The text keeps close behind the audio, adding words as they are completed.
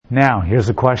Now, here's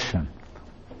the question.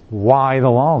 Why the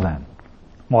law then?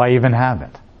 Why even have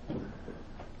it?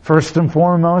 First and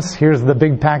foremost, here's the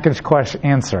big package question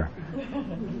answer.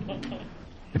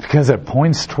 Because it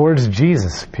points towards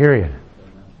Jesus, period.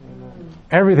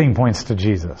 Everything points to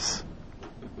Jesus.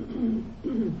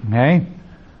 Okay?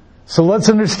 So let's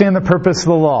understand the purpose of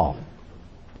the law.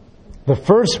 The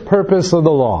first purpose of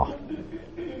the law,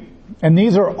 and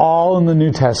these are all in the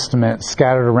New Testament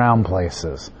scattered around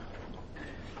places,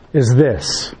 is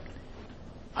this.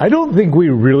 I don't think we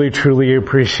really truly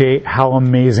appreciate how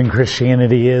amazing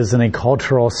Christianity is in a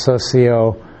cultural,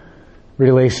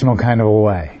 socio-relational kind of a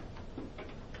way.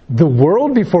 The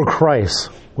world before Christ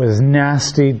was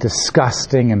nasty,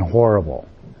 disgusting, and horrible.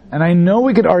 And I know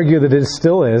we could argue that it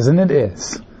still is, and it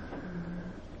is.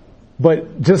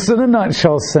 But just in a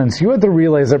nutshell sense, you have to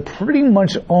realize that pretty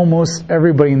much almost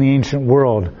everybody in the ancient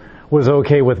world was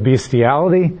okay with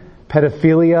bestiality,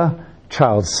 pedophilia,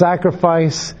 child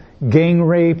sacrifice, gang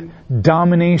rape,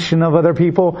 domination of other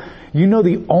people. You know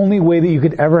the only way that you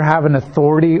could ever have an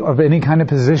authority of any kind of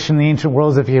position in the ancient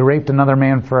world is if you raped another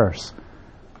man first.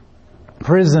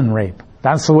 Prison rape.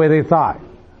 That's the way they thought.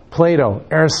 Plato,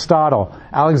 Aristotle,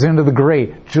 Alexander the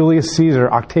Great, Julius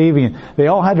Caesar, Octavian, they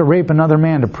all had to rape another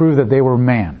man to prove that they were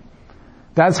man.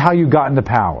 That's how you got into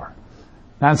power.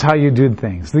 That's how you did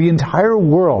things. The entire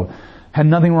world had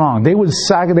nothing wrong. They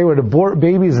would abort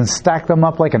babies and stack them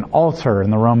up like an altar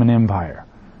in the Roman Empire.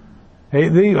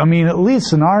 At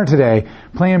least in our today,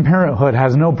 Planned Parenthood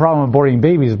has no problem aborting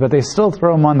babies, but they still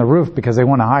throw them on the roof because they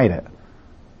want to hide it.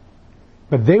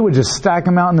 But they would just stack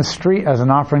them out in the street as an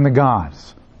offering to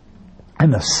gods.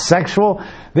 And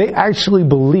they actually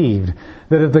believed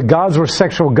that if the gods were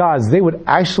sexual gods, they would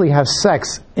actually have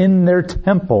sex in their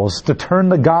temples to turn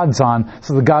the gods on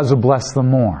so the gods would bless them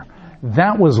more.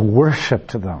 That was worship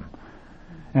to them.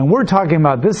 And we're talking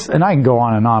about this, and I can go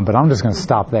on, but I'm just going to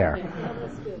stop there.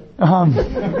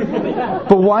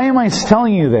 But why am I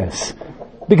telling you this?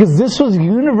 Because this was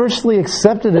universally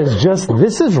accepted as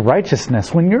this is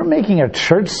righteousness. When you're making a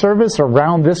church service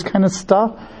around this kind of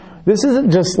stuff, this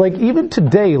isn't just like, even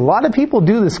today, a lot of people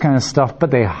do this kind of stuff,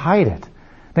 but they hide it.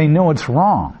 They know it's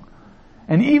wrong.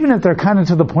 And even if they're kind of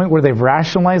to the point where they've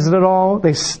rationalized it all,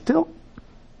 they still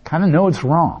kind of know it's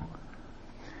wrong.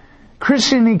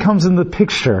 Christianity comes in the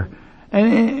picture,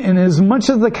 and as much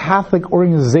as the Catholic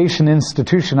organization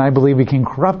institution, I believe, became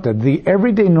corrupted, the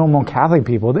everyday normal Catholic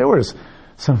people, there was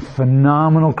some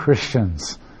phenomenal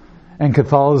Christians and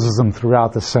Catholicism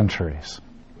throughout the centuries.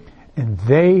 And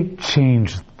they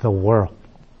changed the world.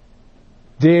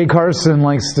 D.A. Carson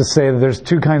likes to say that there's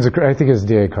two kinds of... I think it's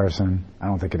D.A. Carson. I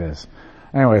don't think it is.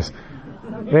 Anyways,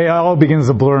 it all begins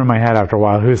to blur in my head after a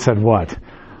while. Who said what?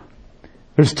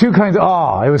 There's two kinds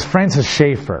of... it was Francis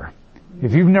Schaeffer.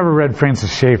 If you've never read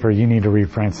Francis Schaeffer, you need to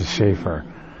read Francis Schaeffer.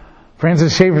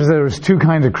 Francis Schaeffer said there was two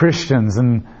kinds of Christians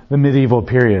in the medieval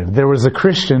period. There was a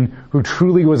Christian who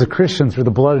truly was a Christian through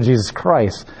the blood of Jesus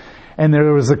Christ. And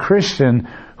there was a Christian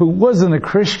who wasn't a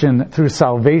Christian through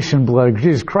salvation, blood of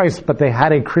Jesus Christ, but they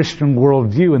had a Christian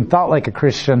worldview and thought like a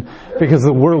Christian because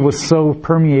the world was so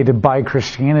permeated by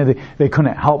Christianity, they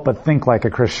couldn't help but think like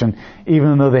a Christian,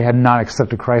 even though they had not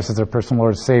accepted Christ as their personal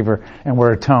Lord and Savior and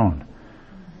were atoned.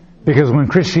 Because when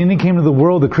Christianity came to the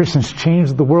world, the Christians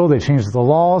changed the world, they changed the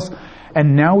laws,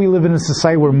 and now we live in a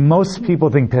society where most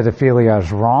people think pedophilia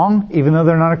is wrong, even though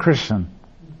they're not a Christian.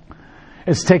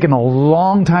 It's taken a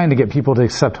long time to get people to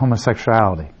accept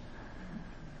homosexuality.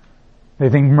 They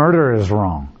think murder is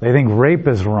wrong. They think rape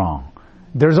is wrong.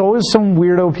 There's always some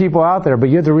weirdo people out there, but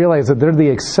you have to realize that they're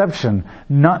the exception,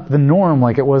 not the norm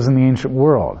like it was in the ancient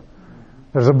world.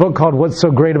 There's a book called What's So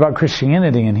Great About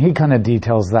Christianity, and he kind of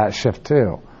details that shift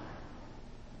too.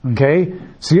 Okay?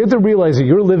 So you have to realize that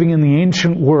you're living in the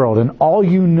ancient world, and all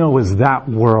you know is that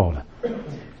world.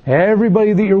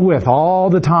 Everybody that you're with all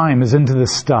the time is into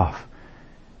this stuff.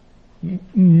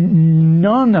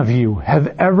 None of you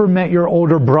have ever met your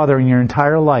older brother in your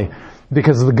entire life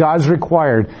because the gods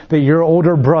required that your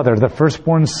older brother, the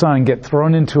firstborn son, get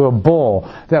thrown into a bowl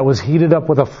that was heated up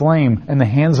with a flame in the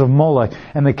hands of Moloch,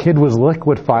 and the kid was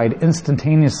liquefied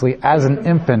instantaneously as an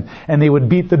infant, and they would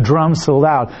beat the drum so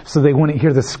loud so they wouldn't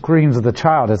hear the screams of the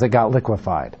child as it got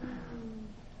liquefied.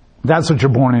 That's what you're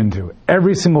born into.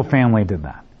 Every single family did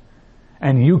that.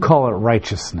 And you call it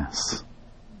righteousness.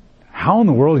 How in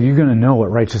the world are you going to know what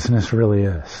righteousness really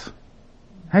is?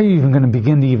 How are you even going to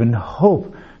begin to even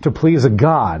hope to please a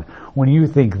God when you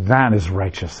think that is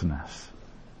righteousness?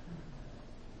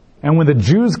 And when the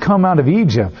Jews come out of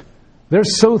Egypt, they're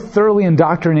so thoroughly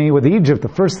indoctrinated with Egypt, the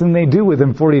first thing they do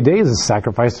within 40 days is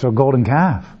sacrifice to a golden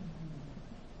calf.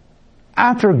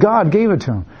 After God gave it to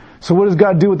them. So what does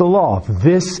God do with the law?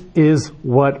 This is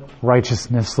what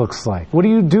righteousness looks like. What do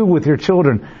you do with your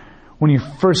children when you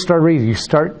first start raising? You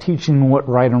start teaching them what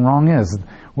right and wrong is.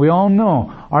 We all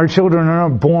know our children are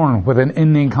not born with an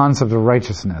innate concept of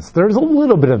righteousness. There's a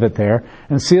little bit of it there,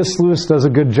 and C.S. Lewis does a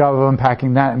good job of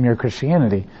unpacking that in Mere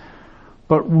Christianity.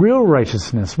 But real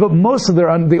righteousness, but most of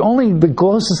the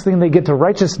closest thing they get to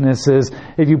righteousness is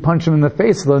if you punch them in the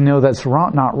face, they'll know that's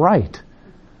not right.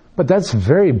 But that's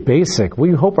very basic.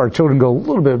 We hope our children go a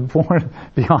little bit more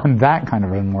beyond that kind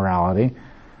of immorality.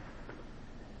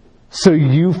 So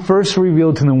you first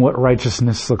revealed to them what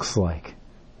righteousness looks like.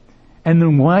 And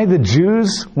then why the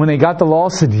Jews, when they got the law,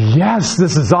 said, yes,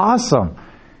 this is awesome.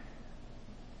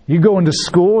 You go into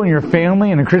school and your family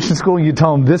in a Christian school and you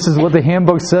tell them this is what the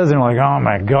handbook says and they're like, oh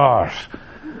my gosh.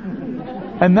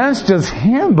 And that's just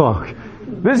handbook.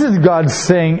 This is God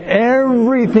saying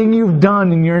everything you've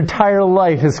done in your entire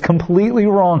life is completely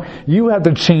wrong. You have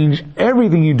to change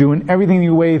everything you do and everything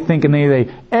you way, think, and they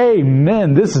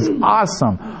amen. This is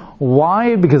awesome.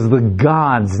 Why? Because the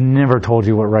gods never told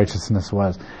you what righteousness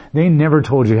was. They never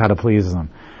told you how to please them.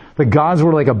 The gods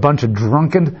were like a bunch of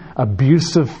drunken,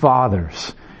 abusive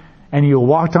fathers. And you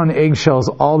walked on eggshells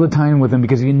all the time with them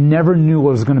because you never knew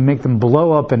what was going to make them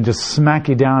blow up and just smack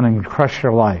you down and crush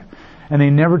your life. And they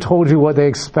never told you what they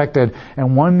expected.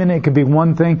 And one minute it could be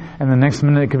one thing, and the next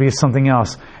minute it could be something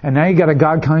else. And now you got a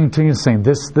God coming to you and saying,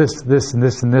 this, and this,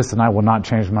 and this, and I will not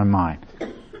change my mind.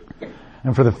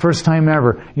 And for the first time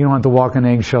ever, you don't have to walk on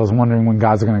eggshells wondering when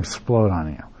God's going to explode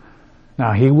on you.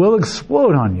 Now, He will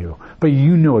explode on you, but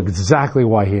you know exactly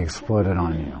why He exploded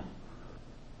on you.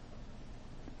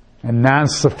 And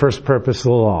that's the first purpose of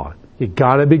the law. You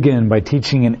got to begin by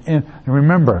teaching and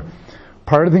remember,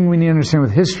 part of the thing we need to understand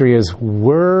with history is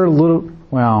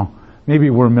maybe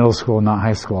we're middle school, not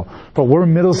high school, but we're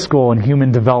middle school in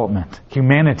human development,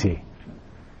 humanity.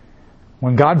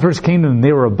 When God first came to them,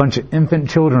 they were a bunch of infant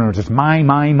children who were just mine,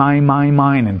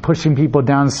 and pushing people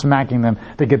down, smacking them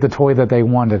to get the toy that they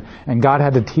wanted. And God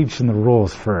had to teach them the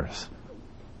rules first.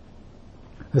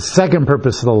 The second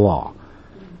purpose of the law.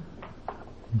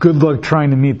 Good luck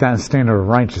trying to meet that standard of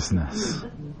righteousness.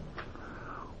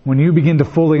 When you begin to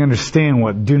fully understand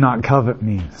what do not covet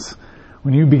means,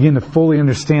 when you begin to fully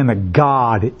understand that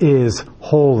God is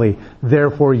holy,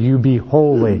 therefore you be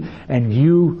holy, and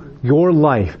your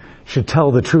life should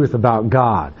tell the truth about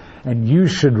God, and you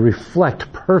should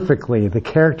reflect perfectly the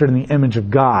character and the image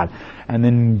of God, and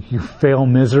then you fail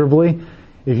miserably.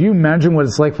 If you imagine what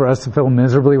it's like for us to fail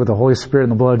miserably with the Holy Spirit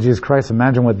and the blood of Jesus Christ,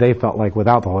 imagine what they felt like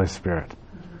without the Holy Spirit.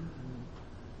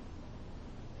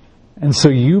 And so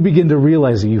you begin to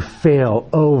realize that you fail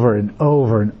over and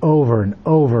over and over and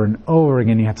over and over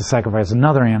again. You have to sacrifice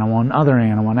another animal,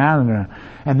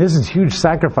 and this is huge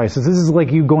sacrifices. This is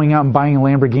like you going out and buying a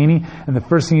Lamborghini, and the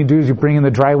first thing you do is you bring in the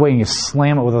driveway and you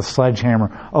slam it with a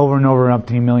sledgehammer over and over and up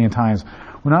to a million times.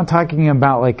 We're not talking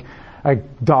about like a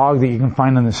dog that you can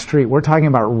find on the street. We're talking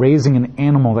about raising an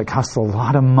animal that costs a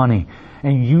lot of money.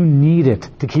 And you need it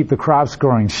to keep the crops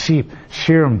growing. Sheep,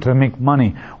 shear them to make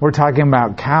money. We're talking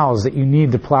about cows that you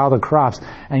need to plow the crops.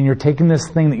 And you're taking this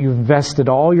thing that you've invested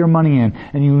all your money in,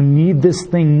 and you need this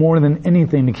thing more than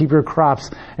anything to keep your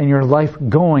crops and your life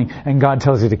going, and God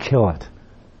tells you to kill it.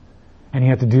 And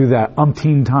you have to do that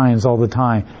umpteen times all the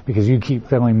time because you keep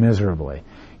failing miserably.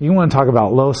 You want to talk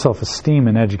about low self-esteem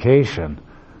in education.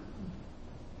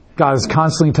 God is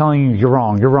constantly telling you, you're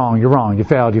wrong, you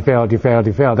failed.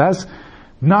 That's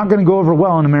not going to go over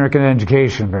well in American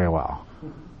education very well.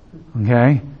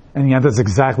 Okay? And yet that's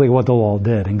exactly what the law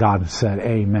did. And God said,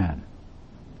 amen.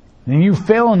 And you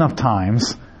fail enough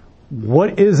times,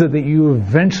 what is it that you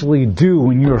eventually do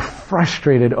when you're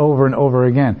frustrated over and over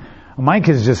again? My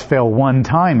kids just fail one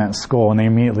time at school and they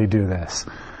immediately do this.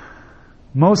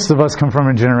 Most of us come from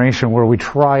a generation where we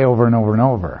try over and over and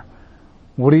over.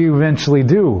 What do you eventually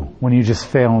do when you just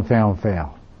fail and fail and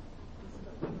fail?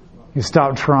 You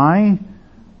stop trying?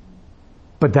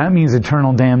 But that means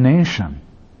eternal damnation.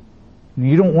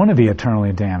 You don't want to be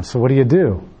eternally damned, so what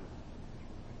do?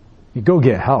 You go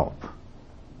get help.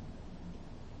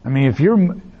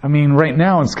 Right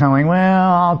now it's kind of like,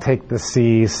 well, I'll take the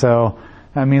C, so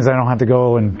that means I don't have to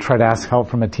go and try to ask help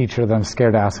from a teacher that I'm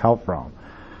scared to ask help from.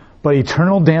 But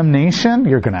eternal damnation,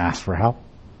 you're going to ask for help.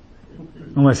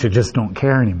 Unless you just don't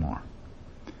care anymore.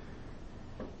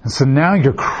 And so now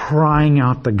you're crying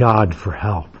out to God for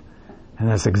help. And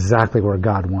that's exactly where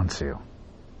God wants you.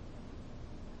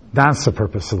 That's the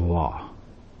purpose of the law.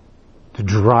 To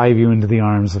drive you into the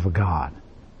arms of a God.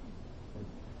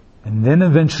 And then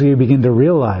eventually you begin to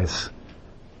realize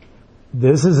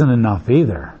this isn't enough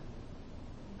either.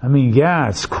 I mean, yeah,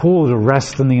 it's cool to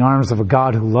rest in the arms of a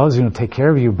God who loves you and take care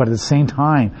of you, but at the same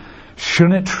time,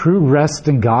 shouldn't true rest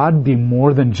in God be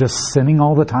more than just sinning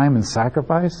all the time and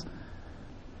sacrifice?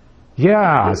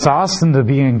 Yeah, it's awesome to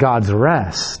be in God's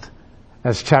rest,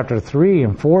 as chapter 3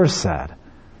 and 4 said.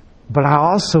 But I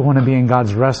also want to be in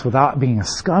God's rest without being a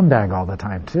scumbag all the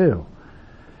time too.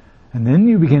 And then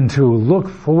you begin to look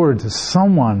forward to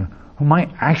someone who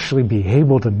might actually be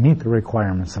able to meet the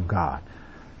requirements of God.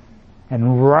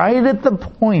 And right at the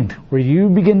point where you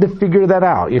begin to figure that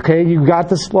out, okay, you got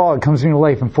this law, it comes in your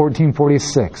life in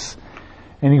 1446.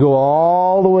 And you go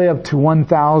all the way up to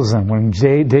 1000 when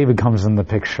David comes in the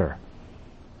picture.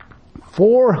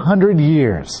 400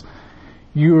 years,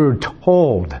 you're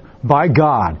told by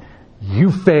God,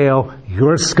 you fail,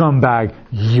 you're a scumbag,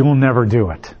 you'll never do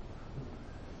it.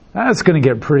 That's going to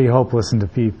get pretty hopeless into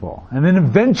people. And then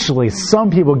eventually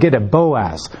some people get it.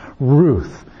 Boaz,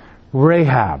 Ruth,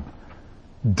 Rahab,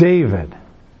 David.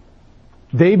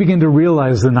 They begin to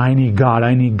realize that I need God,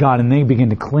 and they begin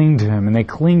to cling to Him, and they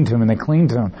cling to Him, and they cling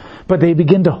to Him. But they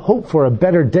begin to hope for a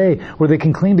better day where they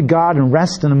can cling to God and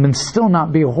rest in Him and still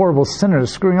not be a horrible sinner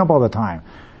screwing up all the time.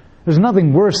 There's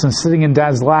nothing worse than sitting in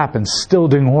Dad's lap and still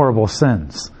doing horrible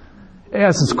sins.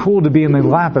 Yes, it's cool to be in the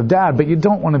lap of Dad, but you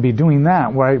don't want to be doing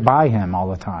that right by Him all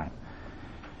the time.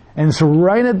 And so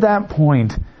right at that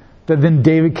point, that then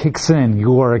David kicks in,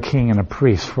 you are a king and a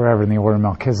priest forever in the order of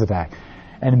Melchizedek.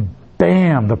 And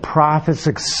bam, the prophets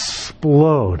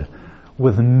explode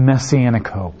with messianic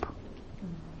hope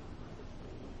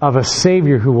of a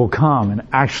Savior who will come and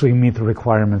actually meet the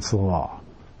requirements of the law.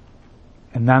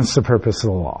 And that's the purpose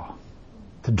of the law.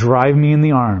 To drive me in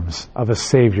the arms of a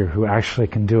Savior who actually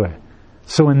can do it.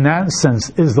 So in that sense,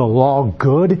 is the law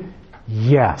good?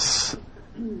 Yes.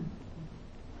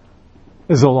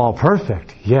 Is the law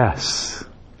perfect? Yes.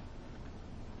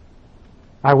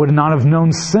 I would not have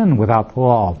known sin without the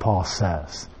law, Paul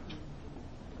says.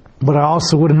 But I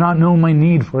also would have not known my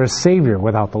need for a Savior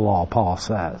without the law, Paul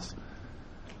says.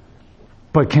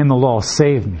 But can the law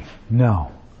save me?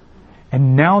 No.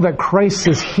 And now that Christ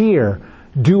is here,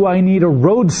 do I need a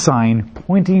road sign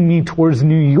pointing me towards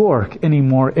New York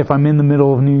anymore if I'm in the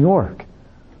middle of New York?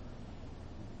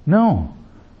 No.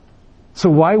 So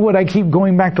why would I keep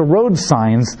going back to road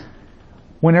signs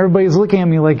when everybody's looking at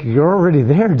me like, you're already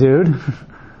there, dude?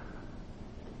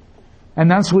 And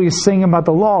that's what he's saying about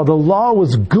the law. The law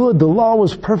was good. The law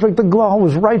was perfect. The law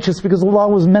was righteous because the law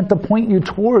was meant to point you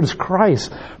towards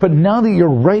Christ. But now that you're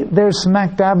right there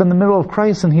smack dab in the middle of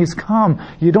Christ and He's come,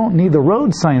 you don't need the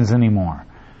road signs anymore.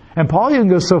 And Paul even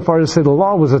goes so far to say the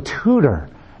law was a tutor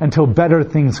until better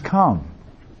things come.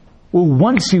 Well,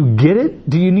 once you get it,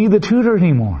 do you need the tutor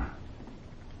anymore?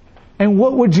 And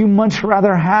what would you much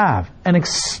rather have? An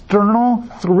external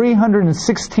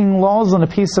 316 laws on a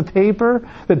piece of paper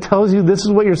that tells you this is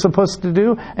what you're supposed to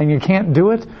do and you can't do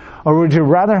it? Or would you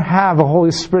rather have a Holy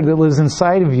Spirit that lives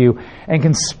inside of you and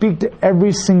can speak to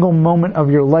every single moment of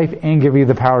your life and give you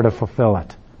the power to fulfill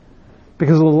it?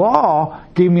 Because the law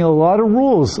gave me a lot of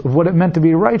rules of what it meant to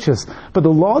be righteous. But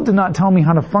the law did not tell me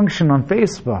how to function on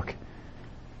Facebook.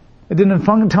 It didn't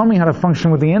tell me how to function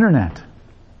with the internet.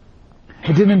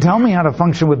 It didn't tell me how to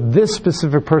function with this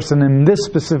specific person in this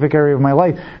specific area of my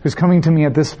life who's coming to me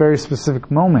at this very specific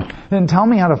moment. It didn't tell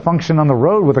me how to function on the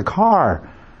road with a car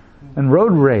and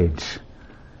road rage.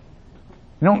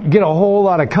 You don't get a whole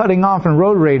lot of cutting off in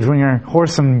road rage when you're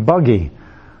horse and buggy.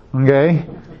 Okay?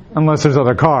 Unless there's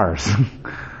other cars.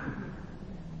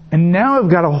 And now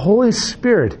I've got a Holy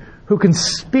Spirit who can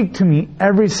speak to me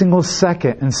every single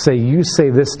second and say, you say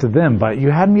this to them, but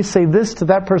you had me say this to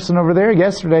that person over there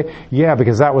yesterday. Yeah,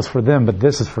 because that was for them, but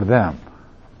this is for them.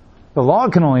 The law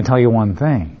can only tell you one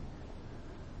thing.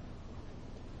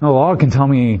 The law can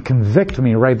convict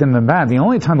me right then and there. The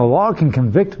only time the law can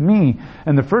convict me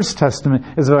in the First Testament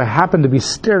is if I happen to be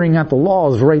staring at the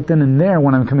laws right then and there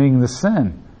when I'm committing the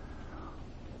sin.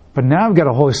 But now I've got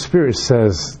a Holy Spirit who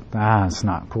says, it's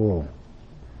not cool.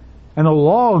 And the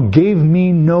law gave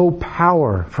me no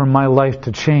power for my life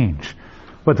to change.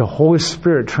 But the Holy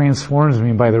Spirit transforms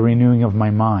me by the renewing of my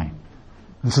mind.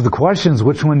 And so the question is,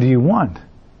 which one do you want?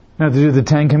 Now, do the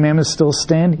 10 Commandments still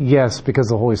stand? Yes, because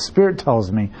the Holy Spirit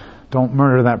tells me, don't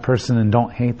murder that person and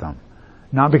don't hate them.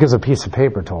 Not because a piece of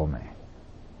paper told me.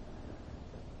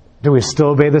 Do we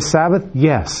still obey the Sabbath?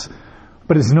 Yes.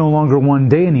 But it's no longer one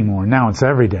day anymore. Now it's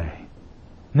every day.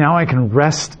 Now I can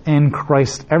rest in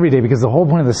Christ every day, because the whole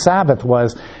point of the Sabbath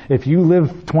was, if you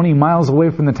live 20 miles away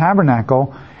from the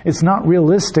tabernacle, it's not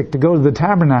realistic to go to the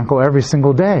tabernacle every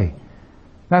single day.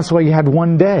 That's why you had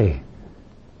one day.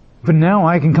 But now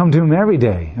I can come to Him every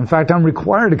day. In fact, I'm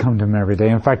required to come to Him every day.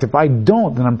 In fact, if I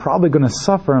don't, then I'm probably going to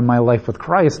suffer in my life with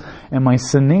Christ and my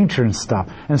sin nature and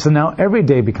stuff. And so now every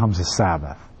day becomes a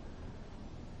Sabbath.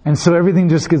 And so everything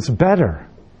just gets better.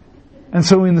 And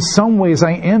so in some ways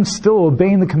I am still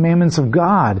obeying the commandments of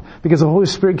God because the Holy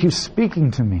Spirit keeps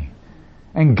speaking to me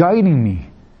and guiding me.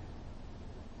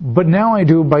 But now I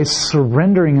do it by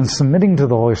surrendering and submitting to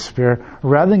the Holy Spirit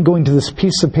rather than going to this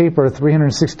piece of paper,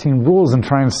 316 rules, and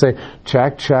trying to say,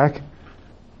 check, check.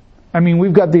 I mean,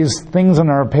 we've got these things on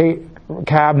our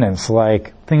cabinets,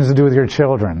 like things to do with your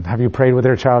children. Have you prayed with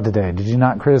your child today? Did you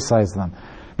not criticize them?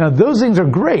 Now, those things are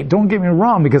great. Don't get me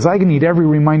wrong, because I can need every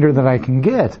reminder that I can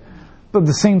get. But at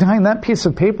the same time, that piece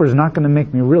of paper is not going to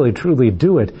make me really, truly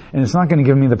do it, and it's not going to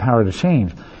give me the power to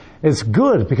change. It's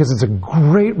good because it's a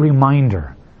great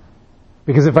reminder.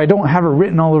 Because if I don't have it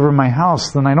written all over my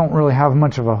house, then I don't really have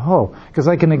much of a hope. Because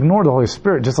I can ignore the Holy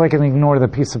Spirit just like I can ignore the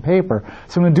piece of paper.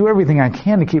 So I'm going to do everything I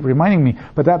can to keep reminding me,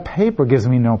 but that paper gives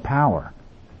me no power.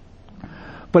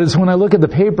 But it's when I look at the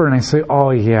paper and I say, oh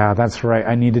yeah, that's right,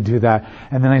 I need to do that.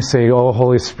 And then I say, oh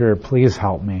Holy Spirit, please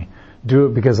help me. Do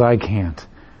it because I can't.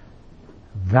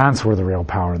 That's where the real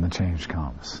power and the change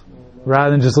comes. Rather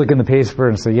than just look in the paper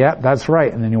and say, yeah, that's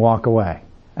right, and then you walk away.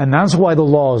 And that's why the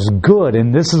law is good,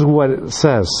 and this is what it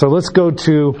says. So let's go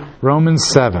to Romans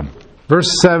 7.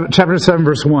 Chapter 7,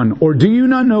 verse 1. Or do you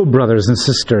not know, brothers and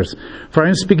sisters, for I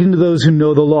am speaking to those who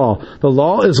know the law. The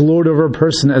law is Lord over a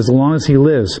person as long as he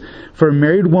lives. For a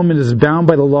married woman is bound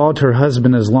by the law to her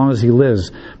husband as long as he lives.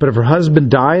 But if her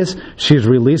husband dies, she is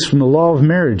released from the law of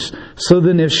marriage. So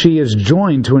then if she is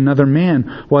joined to another man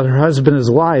while her husband is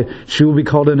alive, she will be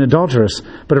called an adulteress.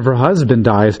 But if her husband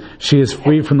dies, she is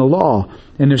free from the law.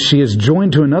 And if she is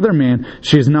joined to another man,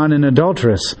 she is not an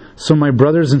adulteress. So my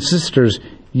brothers and sisters,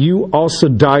 you also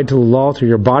died to the law through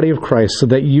your body of Christ, so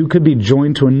that you could be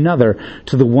joined to another,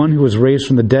 to the one who was raised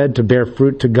from the dead to bear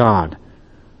fruit to God.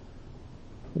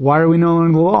 Why are we no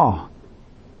longer the law?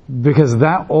 Because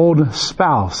that old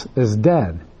spouse is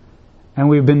dead, and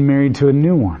we've been married to a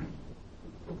new one.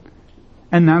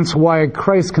 And that's why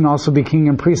Christ can also be king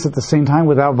and priest at the same time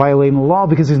without violating the law,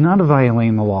 because he's not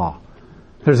violating the law.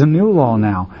 There's a new law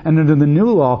now, and under the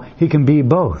new law, he can be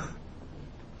both,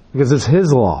 because it's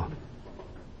his law.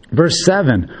 Verse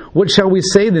 7, what shall we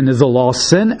say then? Is the law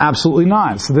sin? Absolutely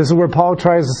not. So this is where Paul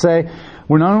tries to say,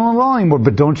 we're not on the law anymore,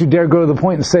 but don't you dare go to the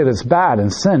point and say that it's bad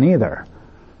and sin either.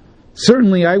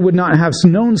 Certainly I would not have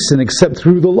known sin except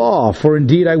through the law, for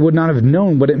indeed I would not have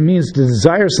known what it means to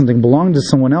desire something belonging to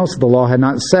someone else if the law had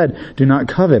not said, do not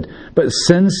covet. But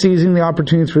sin, seizing the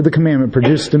opportunity through the commandment,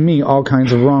 produced in me all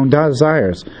kinds of wrong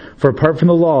desires. For apart from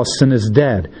the law, sin is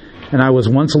dead. And I was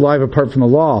once alive apart from the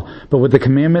law, but with the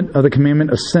commandment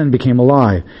of sin became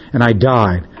alive, and I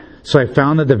died. So I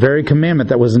found that the very commandment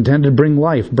that was intended to bring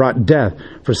life brought death,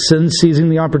 for sin, seizing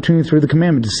the opportunity through the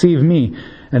commandment, deceived me,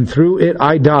 and through it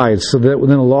I died, so that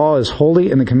within the law is holy,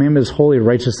 and the commandment is holy,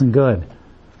 righteous, and good.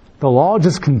 The law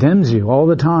just condemns you all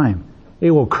the time.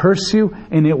 It will curse you,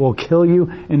 and it will kill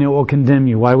you, and it will condemn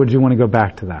you. Why would you want to go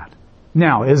back to that?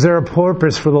 Now, is there a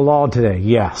purpose for the law today?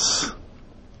 Yes.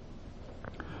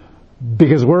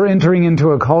 Because we're entering into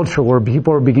a culture where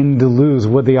people are beginning to lose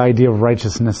what the idea of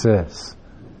righteousness is.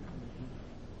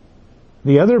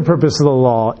 The other purpose of the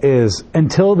law is,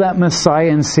 until that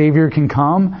Messiah and Savior can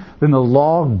come, then the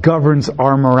law governs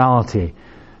our morality.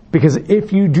 Because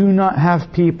if you do not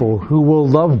have people who will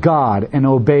love God and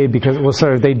obey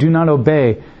they do not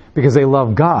obey because they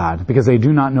love God, because they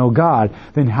do not know God,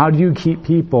 then how do you keep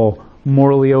people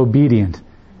morally obedient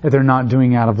if they're not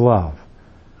doing out of love?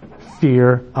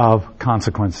 Fear of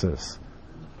consequences.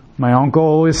 My uncle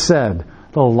always said,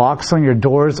 the locks on your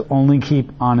doors only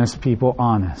keep honest people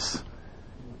honest.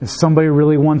 If somebody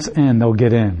really wants in, they'll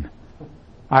get in.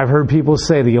 I've heard people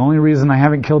say, the only reason I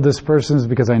haven't killed this person is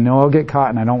because I know I'll get caught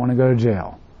and I don't want to go to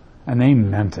jail. And they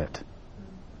meant it.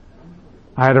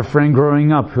 I had a friend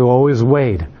growing up who always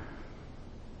weighed,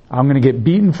 I'm going to get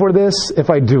beaten for this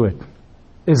if I do it.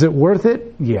 Is it worth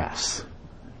it? Yes.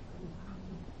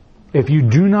 If you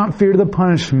do not fear the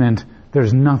punishment,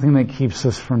 there's nothing that keeps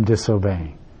us from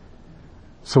disobeying.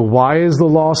 So why is the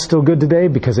law still good today?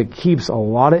 Because it keeps a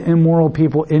lot of immoral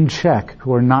people in check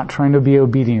who are not trying to be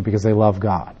obedient because they love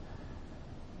God.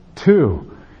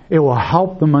 2, it will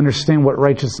help them understand what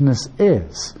righteousness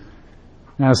is.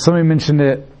 Now, somebody mentioned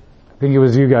it, I think it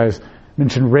was you guys,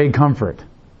 mentioned Ray Comfort.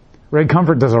 Ray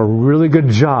Comfort does a really good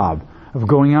job of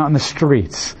going out in the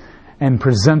streets and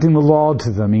presenting the law to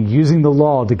them and using the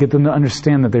law to get them to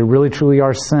understand that they really truly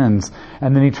are sins.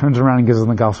 And then he turns around and gives them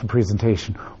the gospel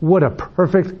presentation. What a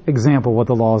perfect example of what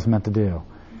the law is meant to do.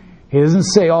 He doesn't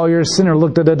say, oh, you're a sinner,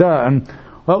 look, da-da-da, and,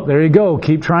 oh, there you go,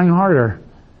 keep trying harder.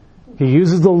 He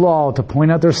uses the law to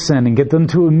point out their sin and get them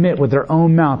to admit with their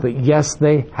own mouth that, yes,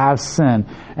 they have sinned,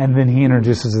 and then He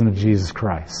introduces them to Jesus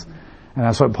Christ. And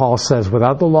that's what Paul says.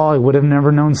 Without the law, he would have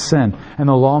never known sin. And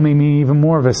the law made me even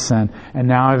more of a sin. And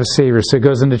now I have a Savior. So it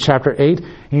goes into chapter 8.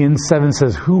 He in 7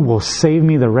 says, who will save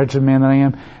me, the wretched man that I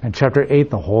am? And chapter 8,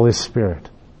 the Holy Spirit.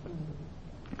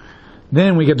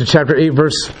 Then we get to chapter 8,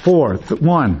 verse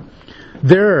 1.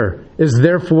 There is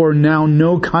therefore now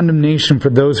no condemnation for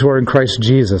those who are in Christ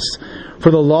Jesus.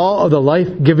 For the law of the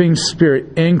life-giving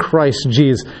Spirit in Christ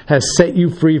Jesus has set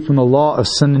you free from the law of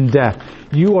sin and death.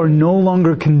 You are no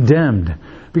longer condemned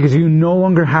because you no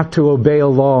longer have to obey a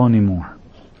law anymore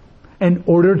in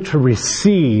order to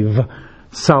receive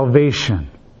salvation.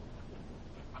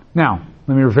 Now,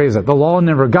 let me rephrase that. The law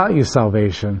never got you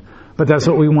salvation, but that's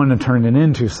what we want to turn it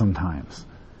into sometimes.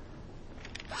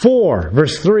 4,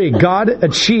 verse 3, God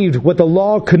achieved what the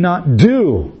law could not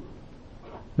do.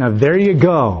 Now there you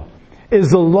go. Is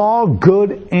the law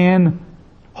good and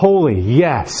holy?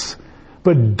 Yes.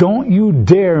 But don't you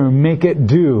dare make it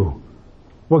do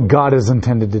what God has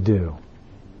intended to do.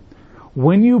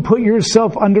 When you put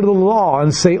yourself under the law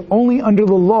and say, only under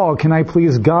the law can I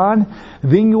please God,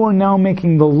 then you are now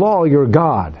making the law your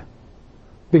God.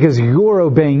 Because you're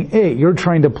obeying it. You're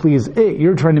trying to please it.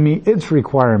 You're trying to meet its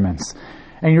requirements.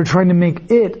 And you're trying to make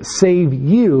it save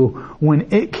you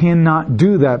when it cannot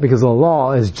do that because the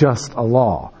law is just a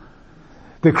law.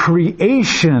 The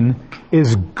creation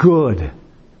is good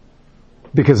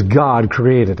because God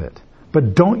created it.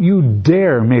 But don't you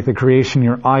dare make the creation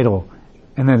your idol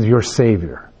and then your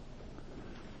Savior.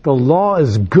 The law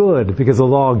is good because the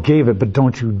law gave it, but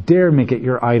don't you dare make it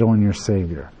your idol and your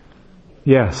Savior.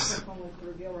 Yes.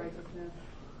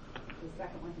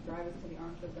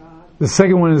 The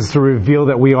second one is to reveal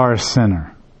that we are a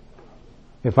sinner.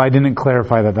 If I didn't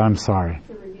clarify that, I'm sorry.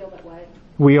 To reveal that what?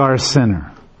 We are a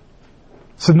sinner.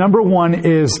 So number 1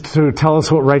 is to tell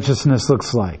us what righteousness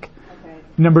looks like. Okay.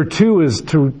 Number 2 is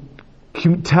to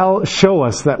show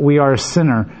us that we are a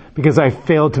sinner because I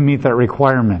failed to meet that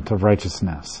requirement of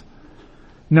righteousness.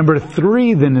 Number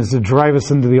 3 then is to drive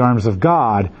us into the arms of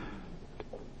God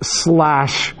 /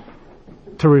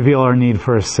 to reveal our need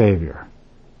for a Savior.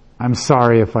 I'm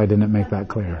sorry if I didn't make that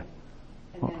clear.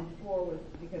 And then 4 was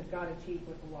because God achieved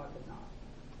what the law did not.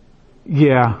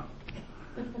 Yeah.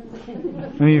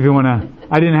 I mean, if you want to,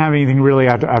 I didn't have anything really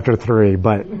after 3,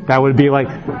 but that would be like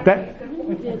that.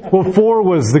 Well, 4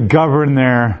 was the govern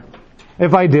there.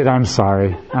 If I did, I'm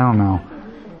sorry. I don't know.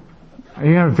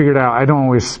 You haven't figured out. I don't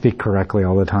always speak correctly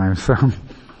all the time.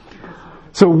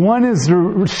 So 1 is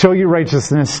to show you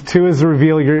righteousness. 2 is to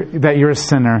reveal that you're a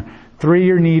sinner. 3,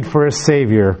 your need for a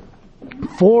Savior.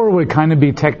 4 would kind of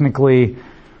be technically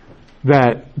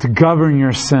that to govern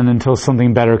your sin until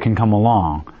something better can come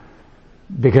along.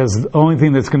 Because the only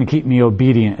thing that's going to keep me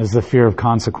obedient is the fear of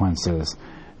consequences.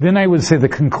 Then I would say the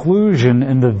conclusion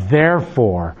and the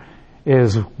therefore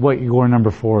is what your number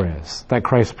 4 is. That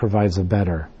Christ provides a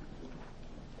better.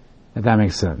 If that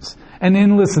makes sense. And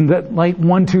then listen, that like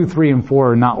 1, 2, 3, and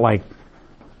 4 are not like,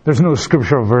 there's no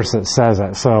scriptural verse that says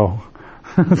that. So,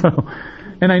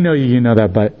 and I know you know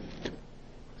that, but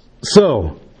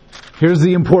so here's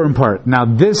the important part. Now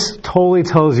this totally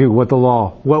tells you what the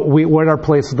law, what our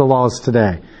place with the law is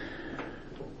today.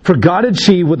 For God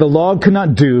achieved what the law could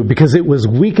not do because it was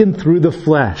weakened through the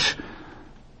flesh.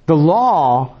 The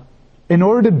law, in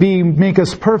order to make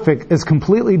us perfect, is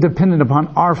completely dependent upon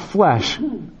our flesh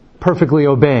perfectly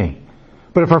obeying.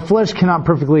 But if our flesh cannot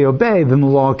perfectly obey, then the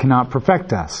law cannot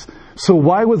perfect us. So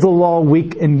why was the law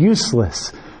weak and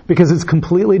useless? Because it's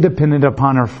completely dependent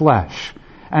upon our flesh.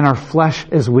 And our flesh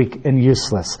is weak and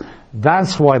useless.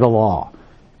 That's why the law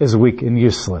is weak and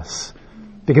useless.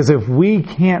 Because if we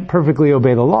can't perfectly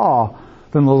obey the law,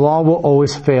 then the law will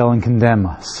always fail and condemn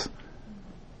us.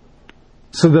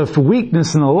 So the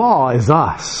weakness in the law is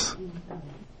us.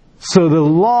 So the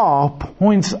law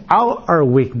points out our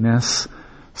weakness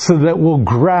so that we'll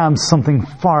grab something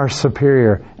far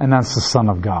superior, and that's the Son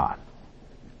of God.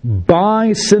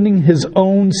 By sending His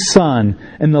own Son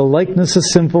in the likeness of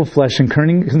sinful flesh and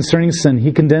concerning sin,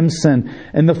 He condemned sin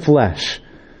in the flesh.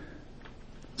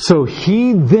 So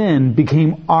He then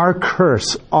became our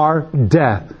curse, our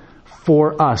death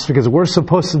for us, because we're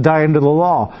supposed to die under the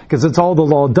law, because that's all the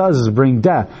law does is bring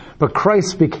death. But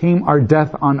Christ became our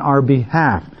death on our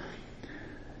behalf.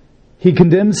 He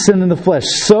condemned sin in the flesh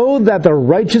so that the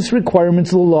righteous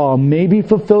requirements of the law may be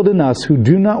fulfilled in us who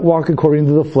do not walk according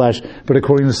to the flesh, but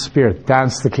according to the Spirit.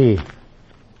 That's the key.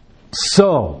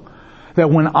 So that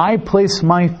when I place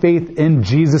my faith in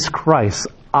Jesus Christ,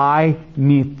 I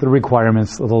meet the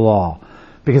requirements of the law.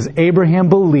 Because Abraham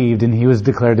believed and he was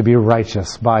declared to be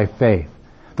righteous by faith.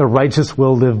 The righteous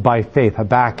will live by faith.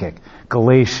 Habakkuk,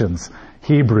 Galatians,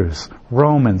 Hebrews,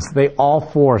 Romans, they all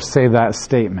four say that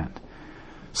statement.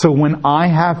 So when I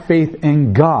have faith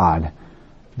in God,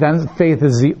 that faith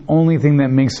is the only thing that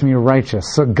makes me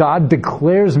righteous. So God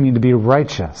declares me to be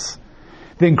righteous.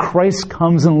 Then Christ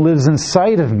comes and lives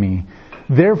inside of me.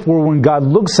 Therefore, when God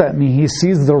looks at me, He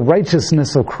sees the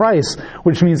righteousness of Christ,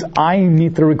 which means I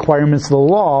meet the requirements of the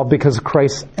law because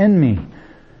Christ's in me.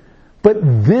 But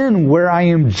then where I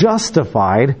am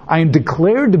justified, I am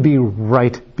declared to be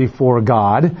right before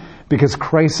God because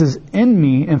Christ is in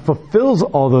me and fulfills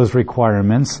all those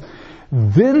requirements.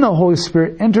 Then the Holy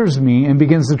Spirit enters me and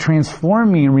begins to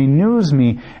transform me and renews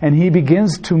me, and He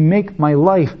begins to make my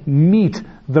life meet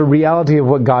the reality of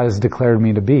what God has declared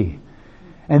me to be.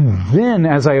 And then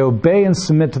as I obey and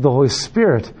submit to the Holy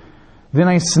Spirit, then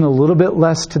I sin a little bit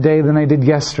less today than I did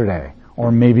yesterday,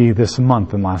 or maybe this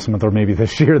month than last month, or maybe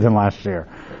this year than last year.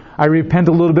 I repent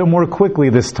a little bit more quickly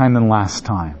this time than last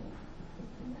time.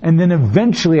 And then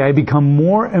eventually I become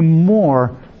more and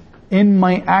more in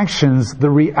my actions the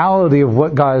reality of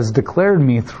what God has declared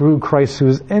me through Christ who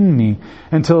is in me,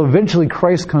 until eventually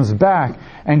Christ comes back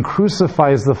and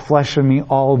crucifies the flesh in me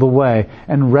all the way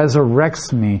and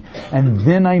resurrects me. And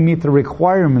then I meet the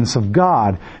requirements of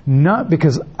God, not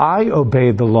because I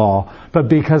obeyed the law, but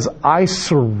because I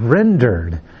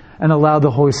surrendered and allowed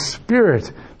the Holy Spirit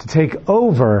to take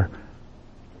over,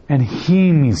 and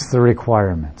He meets the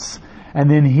requirements. And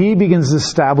then He begins to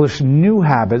establish new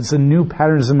habits and new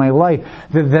patterns in my life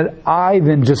that I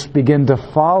then just begin to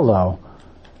follow.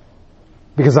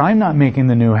 Because I'm not making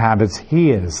the new habits,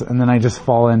 He is. And then I just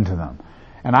fall into them.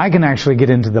 And I can actually get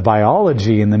into the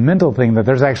biology and the mental thing that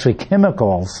there's actually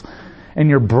chemicals in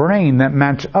your brain that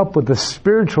match up with the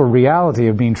spiritual reality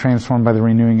of being transformed by the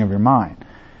renewing of your mind.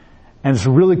 And it's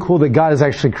really cool that God has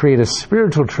actually created a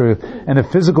spiritual truth and a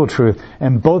physical truth,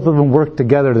 and both of them work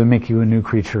together to make you a new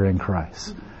creature in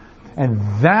Christ. And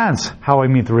that's how I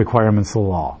meet the requirements of the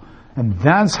law. And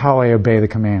that's how I obey the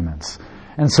commandments.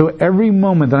 And so every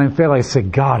moment that I fail, I say,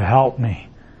 God, help me.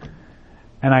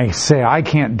 And I say, I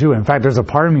can't do it. In fact, there's a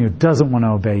part of me who doesn't want to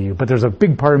obey you, but there's a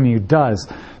big part of me who does.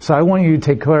 So I want you to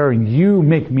take care, and you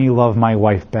make me love my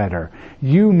wife better.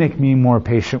 You make me more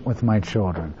patient with my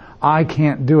children. I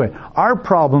can't do it. Our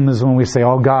problem is when we say,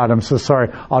 oh God, I'm so sorry,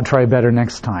 I'll try better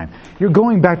next time. You're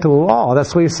going back to the law.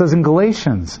 That's what He says in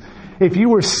Galatians. If you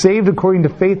were saved according to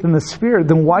faith in the Spirit,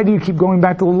 then why do you keep going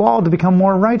back to the law to become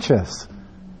more righteous?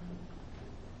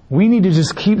 We need to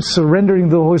just keep surrendering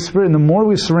to the Holy Spirit. And the more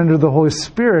we surrender to the Holy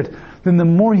Spirit, then the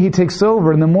more He takes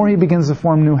over and the more He begins to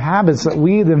form new habits that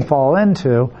we then fall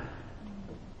into.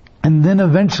 And then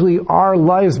eventually our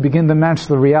lives begin to match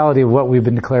the reality of what we've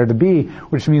been declared to be,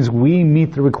 which means we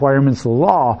meet the requirements of the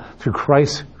law through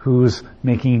Christ who's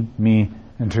making me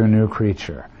into a new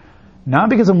creature. Not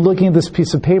because I'm looking at this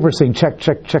piece of paper saying check,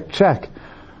 check, check, check,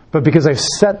 but because I've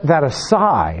set that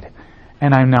aside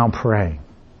and I'm now praying.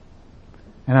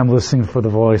 And I'm listening for the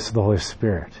voice of the Holy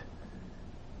Spirit.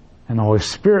 And the Holy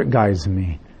Spirit guides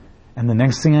me. And the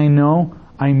next thing I know,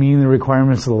 I mean the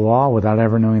requirements of the law without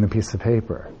ever knowing the piece of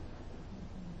paper.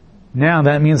 Now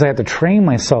that means I have to train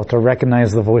myself to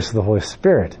recognize the voice of the Holy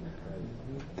Spirit.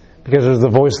 Because there's the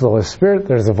voice of the Holy Spirit,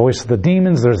 there's the voice of the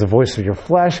demons, there's the voice of your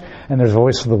flesh, and there's the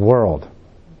voice of the world.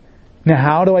 Now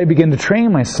how do I begin to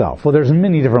train myself? Well, there's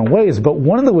many different ways, but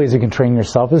one of the ways you can train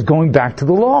yourself is going back to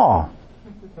the law.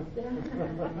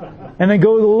 And I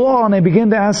go to the law and I begin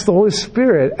to ask the Holy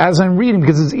Spirit as I'm reading,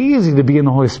 because it's easy to be in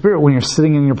the Holy Spirit when you're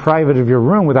sitting in your private of your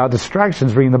room without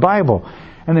distractions reading the Bible.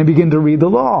 And I begin to read the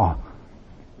law.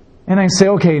 And I say,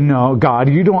 okay, no, God,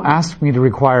 you don't ask me to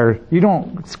require, you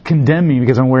don't condemn me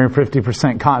because I'm wearing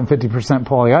 50% cotton, 50%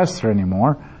 polyester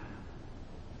anymore.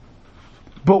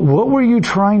 But what were you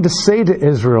trying to say to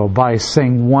Israel by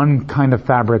saying one kind of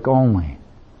fabric only?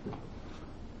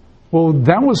 Well,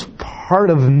 that was part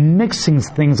of mixing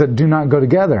things that do not go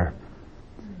together.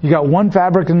 You got one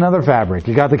fabric and another fabric.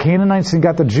 You got the Canaanites and you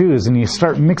got the Jews, and you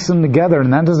start mixing them together,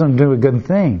 and that doesn't do a good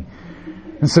thing.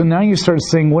 And so now you start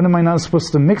saying, what am I not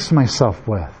supposed to mix myself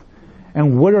with?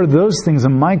 And what are those things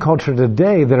in my culture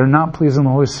today that are not pleasing the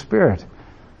Holy Spirit?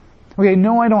 Okay,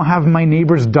 no, I don't have my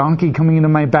neighbor's donkey coming into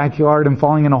my backyard and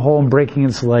falling in a hole and breaking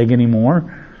its leg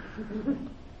anymore.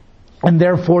 And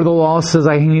therefore the law says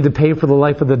I need to pay for the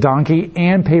life of the donkey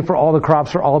and pay for all the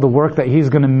crops or all the work that he's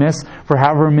going to miss for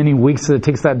however many weeks that it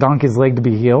takes that donkey's leg to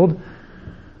be healed.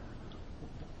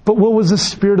 But what was the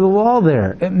spirit of the law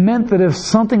there? It meant that if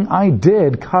something I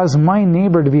did caused my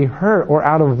neighbor to be hurt or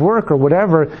out of work or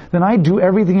whatever, then I do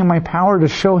everything in my power to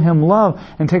show him love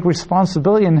and take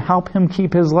responsibility and help him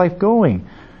keep his life going.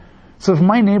 So if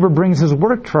my neighbor brings his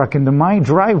work truck into my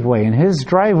driveway and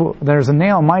there's a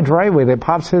nail in my driveway that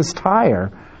pops his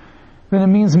tire, then it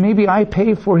means maybe I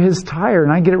pay for his tire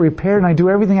and I get it repaired and I do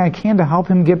everything I can to help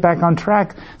him get back on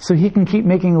track so he can keep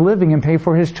making a living and pay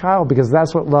for his child, because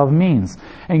that's what love means.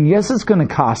 And yes, it's going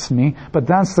to cost me, but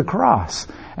that's the cross.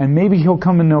 And maybe he'll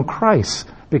come to know Christ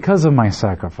because of my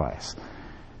sacrifice.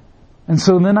 And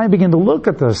so then I begin to look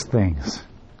at those things.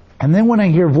 And then when I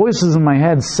hear voices in my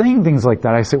head saying things like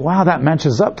that, I say, wow, that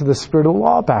matches up to the spirit of the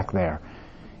law back there.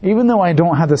 Even though I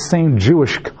don't have the same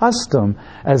Jewish custom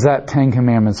as that 10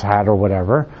 Commandments had or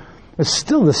whatever, it's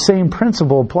still the same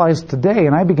principle applies today,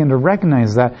 and I begin to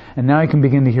recognize that, and now I can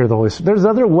begin to hear the Holy Spirit. There's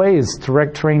other ways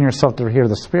to train yourself to hear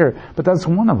the Spirit, but that's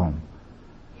one of them.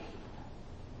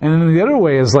 And then the other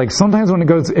way is like sometimes when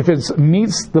if it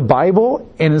meets the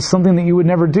Bible and it's something that you would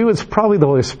never do, it's probably the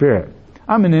Holy Spirit.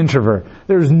 I'm an introvert.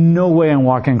 There's no way I'm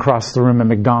walking across the room at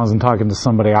McDonald's and talking to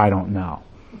somebody I don't know.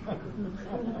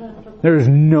 There's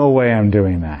no way I'm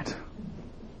doing that.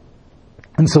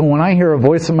 And so when I hear a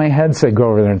voice in my head say, go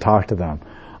over there and talk to them,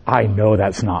 I know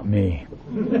that's not me.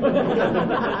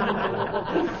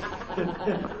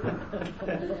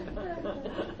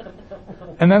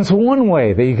 And that's one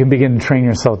way that you can begin to train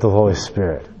yourself to the Holy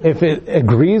Spirit. If it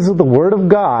agrees with the Word of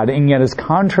God and yet is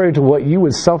contrary to what you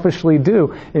would selfishly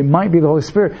do, it might be the Holy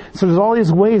Spirit. So there's all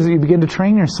these ways that you begin to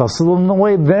train yourself. So in the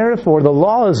way, therefore, the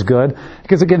law is good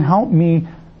because it can help me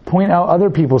point out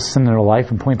other people's sin in their life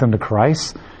and point them to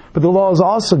Christ. But the law is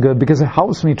also good because it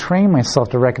helps me train myself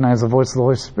to recognize the voice of the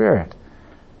Holy Spirit.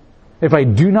 If I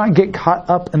do not get caught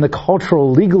up in the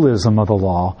cultural legalism of the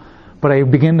law, but I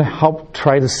begin to help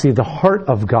try to see the heart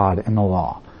of God in the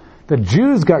law. The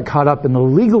Jews got caught up in the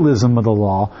legalism of the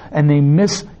law, and they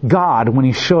missed God when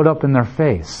He showed up in their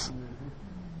face.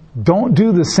 Don't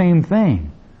do the same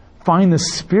thing. Find the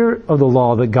spirit of the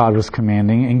law that God was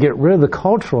commanding and get rid of the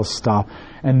cultural stuff.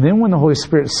 And then when the Holy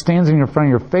Spirit stands in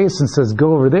front of your face and says,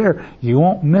 go over there, you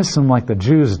won't miss Him like the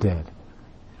Jews did.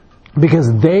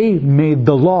 Because they made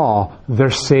the law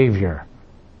their Savior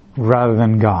rather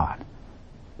than God.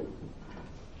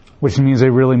 Which means they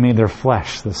really made their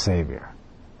flesh the Savior.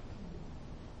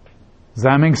 Does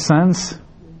that make sense?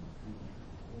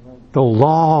 The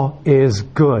law is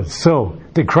good. So,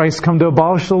 did Christ come to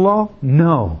abolish the law?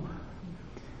 No.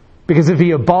 Because if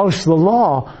He abolished the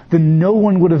law, then no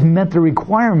one would have met the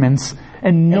requirements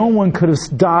and no one could have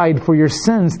died for your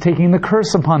sins, taking the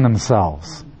curse upon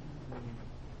themselves.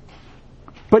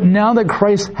 But now that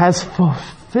Christ has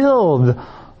fulfilled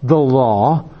the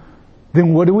law,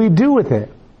 then what do we do with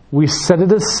it? We set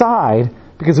it aside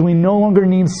because we no longer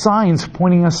need signs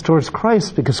pointing us towards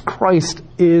Christ because Christ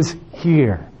is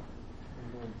here.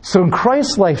 So in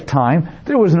Christ's lifetime,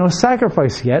 there was no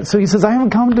sacrifice yet. So He says, I haven't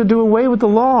come to do away with the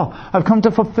law. I've come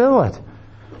to fulfill it.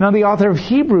 Now the author of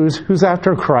Hebrews, who's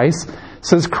after Christ,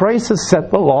 says Christ has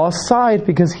set the law aside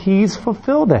because He's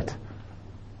fulfilled it.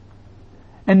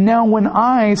 And now when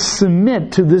I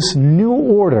submit to this new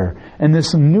order and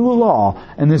this new law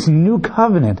and this new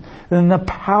covenant, then the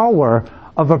power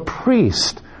of a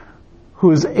priest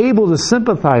who is able to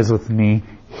sympathize with me,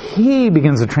 he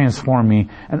begins to transform me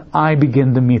and I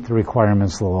begin to meet the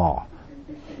requirements of the law.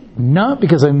 Not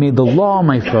because I've made the law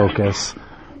my focus,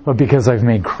 but because I've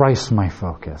made Christ my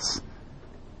focus.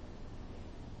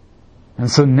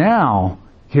 And so now,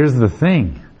 here's the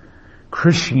thing.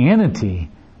 Christianity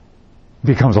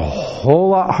becomes a whole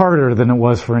lot harder than it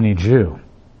was for any Jew.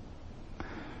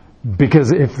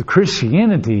 Because if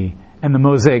Christianity and the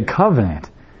Mosaic covenant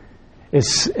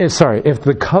if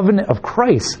the covenant of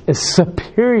Christ is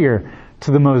superior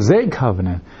to the Mosaic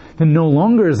covenant, then no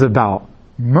longer is it about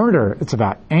murder, it's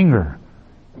about anger.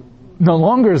 No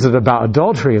longer is it about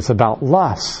adultery, it's about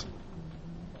lust.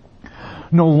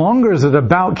 No longer is it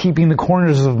about keeping the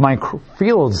corners of my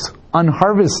fields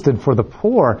unharvested for the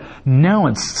poor. Now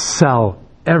it's sell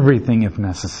everything if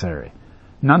necessary.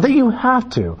 Not that you have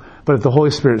to, but if the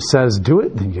Holy Spirit says do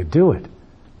it, then you do it.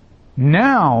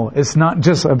 Now it's not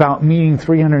just about meeting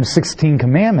 316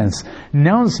 commandments.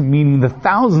 Now it's meeting the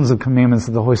thousands of commandments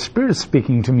that the Holy Spirit is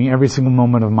speaking to me every single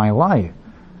moment of my life.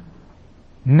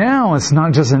 Now it's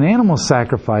not just an animal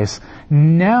sacrifice.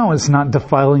 Now it's not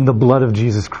defiling the blood of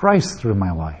Jesus Christ through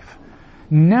my life.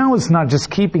 Now it's not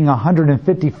just keeping a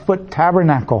 150-foot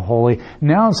tabernacle holy.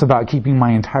 Now it's about keeping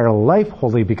my entire life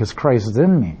holy because Christ is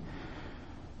in me.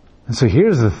 And so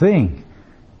here's the thing.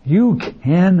 You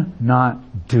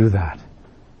cannot do that.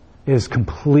 is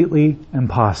completely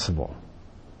impossible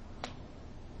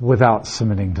without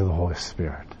submitting to the Holy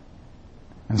Spirit.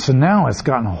 And so now it's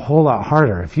gotten a whole lot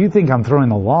harder. If you think I'm throwing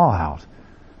the law out,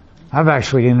 I've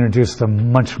actually introduced a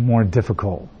much more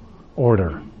difficult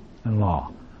order and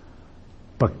law.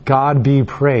 But God be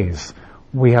praised,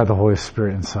 we have the Holy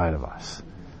Spirit inside of us.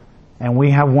 And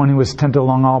we have one who was tempted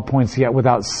along all points, yet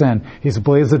without sin. He's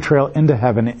blazed the trail into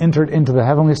heaven, entered into the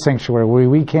heavenly sanctuary where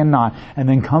we cannot, and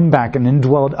then come back and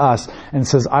indwelled us and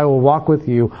says, I will walk with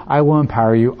you, I will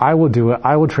empower you, I will do it,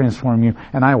 I will transform you,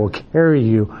 and I will carry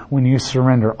you when you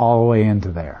surrender all the way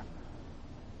into there.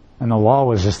 And the law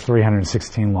was just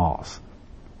 316 laws.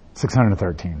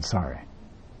 613, sorry.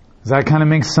 Does that kind of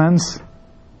make sense?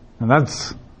 And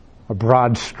that's a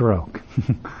broad stroke.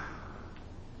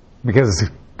 Because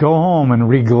go home and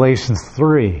read Galatians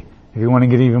 3 if you want to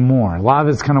get even more. A lot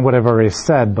of it's kind of what I've already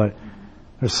said, but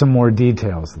there's some more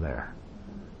details there.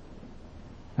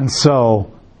 And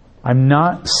so, I'm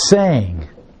not saying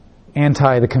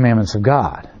anti the commandments of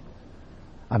God.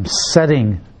 I'm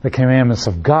setting the commandments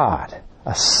of God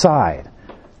aside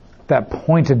that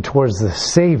pointed towards the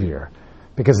Savior,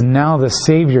 because now the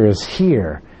Savior is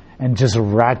here and just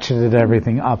ratcheted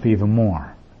everything up even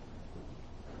more.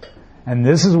 And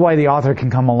this is why the author can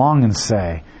come along and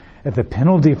say, if the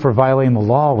penalty for violating the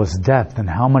law was death, then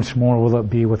how much more will it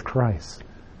be with Christ?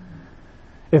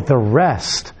 If the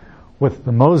rest with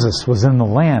Moses was in the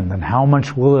land, then how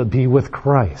much will it be with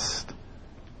Christ?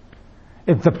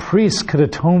 If the priest could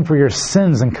atone for your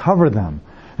sins and cover them,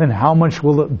 then how much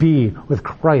will it be with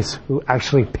Christ who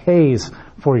actually pays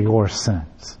for your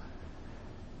sins?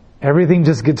 Everything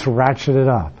just gets ratcheted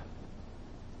up.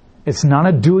 It's not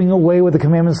a doing away with the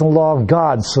commandments and the law of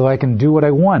God so I can do what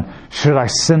I want. Should I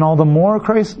sin all the more,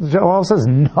 Christ? Paul says,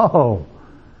 no.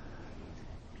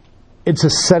 It's a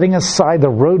setting aside the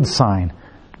road sign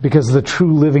because the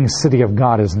true living city of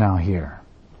God is now here.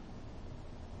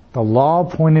 The law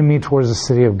pointed me towards the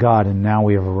city of God, and now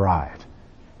we have arrived.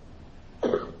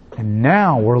 And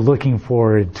now we're looking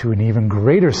forward to an even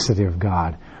greater city of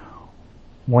God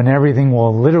when everything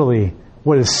will literally,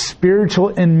 what is spiritual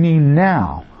in me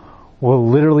now, will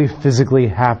literally physically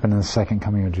happen in the second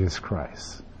coming of Jesus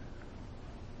Christ.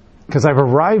 Because I've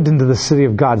arrived into the city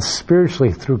of God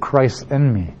spiritually through Christ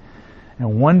in me.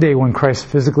 And one day when Christ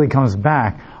physically comes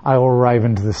back, I will arrive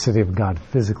into the city of God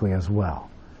physically as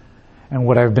well. And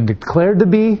what I've been declared to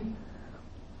be,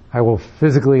 I will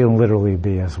physically and literally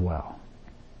be as well.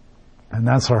 And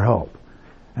that's our hope.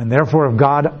 And therefore, if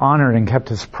God honored and kept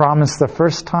His promise the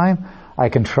first time, I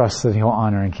can trust that He'll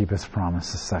honor and keep His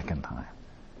promise the second time.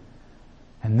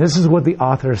 And this is what the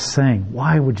author is saying.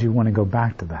 Why would you want to go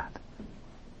back to that?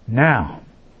 Now,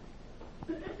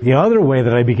 the other way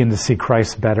that I begin to see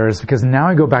Christ better is because now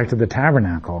I go back to the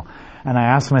tabernacle and I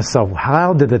ask myself,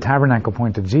 how did the tabernacle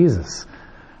point to Jesus?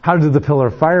 How did the pillar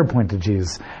of fire point to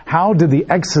Jesus? How did the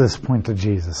Exodus point to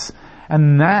Jesus?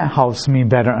 And that helps me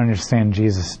better understand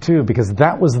Jesus too, because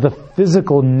that was the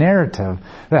physical narrative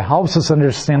that helps us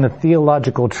understand the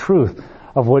theological truth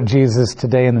of what Jesus is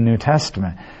today in the New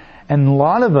Testament. And a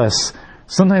lot of us,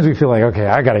 sometimes we feel like, okay,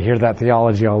 I got to hear that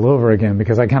theology all over again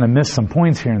because I kind of missed some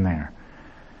points here and there.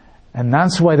 And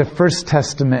that's why the First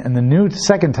Testament and the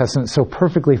Second Testament so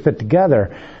perfectly fit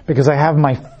together, because I have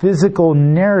my physical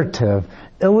narrative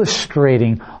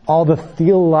illustrating all the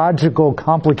theological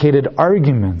complicated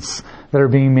arguments that are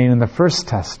being made in the First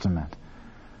Testament.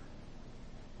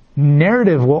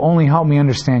 Narrative will only help me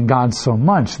understand God so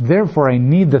much. Therefore, I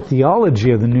need the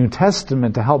theology of the New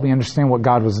Testament to help me understand what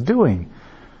God was doing.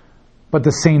 But at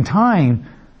the same time,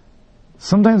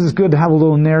 sometimes it's good to have a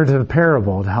little narrative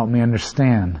parable to help me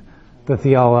understand the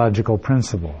theological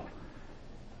principle.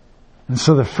 And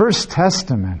so the First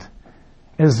Testament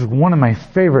is one of my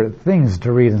favorite things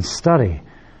to read and study,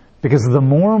 because the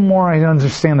more and more I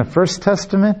understand the First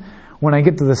Testament, when I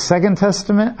get to the Second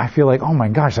Testament, I feel like, oh my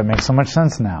gosh, that makes so much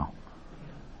sense now.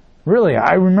 Really,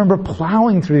 I remember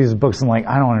plowing through these books and like,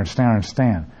 I don't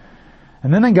understand.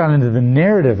 And then I got into the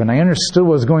narrative and I understood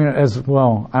what was going on as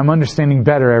well. I'm understanding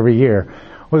better every year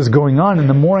what is going on. And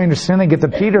the more I understand, I get to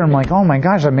Peter, I'm like, oh my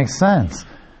gosh, that makes sense.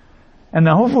 And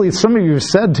now hopefully some of you have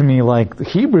said to me, like,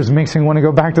 Hebrews makes me want to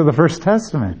go back to the First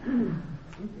Testament.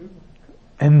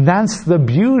 And that's the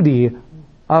beauty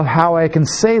of how I can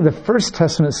say the First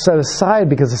Testament is set aside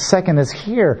because the second is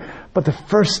here, but the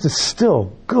first is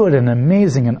still good and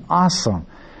amazing and awesome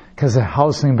because it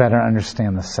helps me better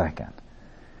understand the second.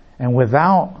 And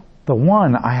without the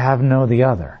one, I have no the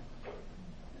other.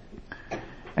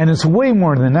 And it's way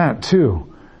more than that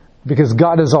too, because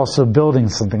God is also building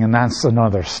something, and that's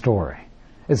another story.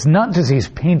 It's not just He's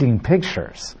painting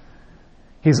pictures.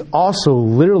 He's also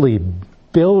literally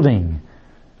building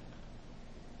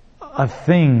a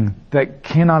thing that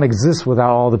cannot exist without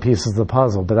all the pieces of the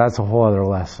puzzle, but that's a whole other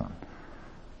lesson.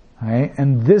 Right?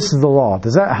 And this is the law.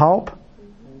 Does that help?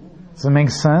 Does it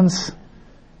make sense?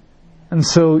 And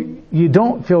so you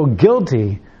don't feel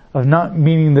guilty of not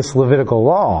meeting this Levitical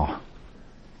law.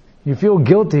 You feel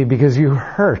guilty because you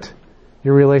hurt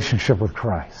your relationship with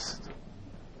Christ.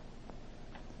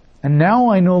 And now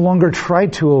I no longer try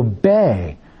to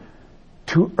obey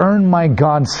to earn my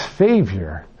God's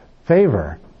favor.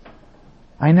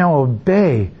 I now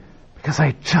obey because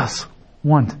I just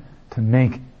want to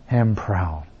make Him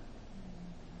proud.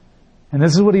 And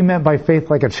this is what he meant by faith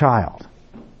like a child.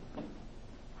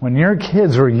 When your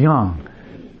kids were young,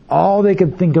 all they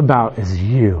could think about is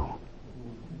you.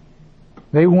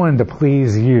 They wanted to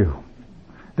please you.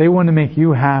 They wanted to make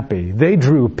you happy. They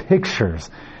drew pictures.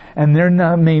 And they're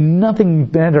made nothing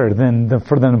better than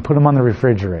for them to put them on the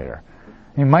refrigerator.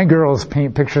 I mean, my girls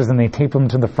paint pictures and they tape them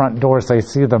to the front door so I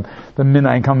see them the minute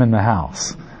I come in the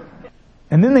house.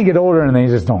 And then they get older and they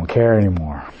just don't care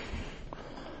anymore.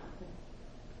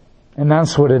 And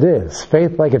that's what it is.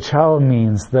 Faith like a child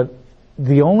means that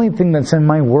the only thing that's in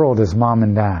my world is mom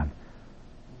and dad.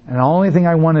 And the only thing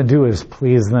I want to do is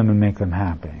please them and make them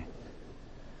happy.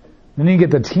 Then you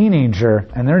get the teenager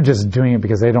and they're just doing it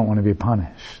because they don't want to be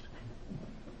punished.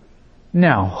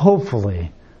 Now,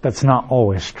 hopefully, that's not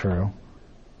always true.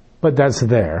 But that's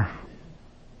there.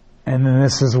 And then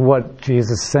this is what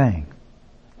Jesus is saying.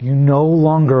 You no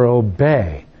longer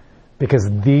obey because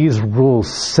these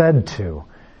rules said to,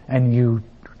 and you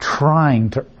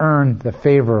trying to earn the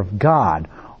favor of God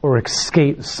or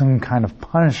escape some kind of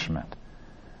punishment.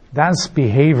 That's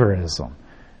behaviorism.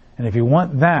 And if you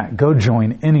want that, go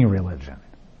join any religion.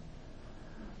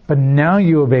 But now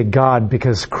you obey God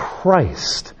because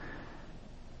Christ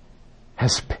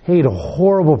has paid a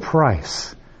horrible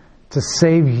price to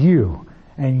save you.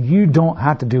 And you don't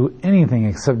have to do anything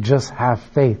except just have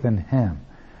faith in Him.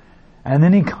 And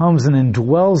then He comes and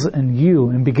indwells in you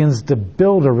and begins to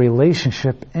build a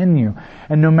relationship in you.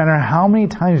 And no matter how many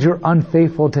times you're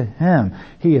unfaithful to Him,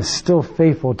 He is still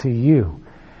faithful to you.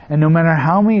 And no matter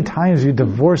how many times you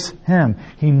divorce Him,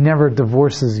 He never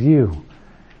divorces you.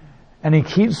 And He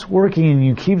keeps working in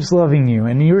you, keeps loving you.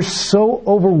 And you're so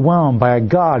overwhelmed by a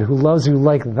God who loves you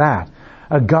like that.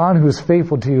 A God who is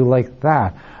faithful to you like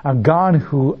that. A God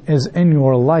who is in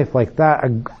your life like that.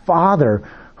 A Father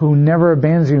who never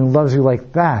abandons you and loves you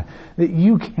like that. That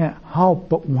you can't help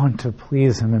but want to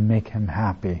please Him and make Him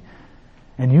happy.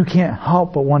 And you can't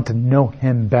help but want to know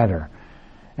Him better.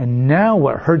 And now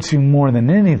what hurts you more than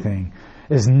anything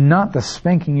is not the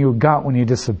spanking you got when you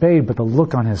disobeyed, but the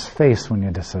look on His face when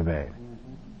you disobeyed.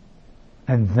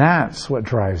 And that's what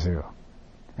drives you.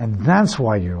 And that's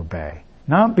why you obey.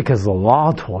 Not because the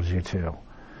law told you to,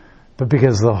 but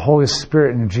because the Holy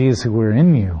Spirit and Jesus who are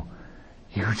in you,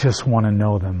 you just want to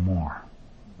know them more.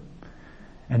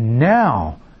 And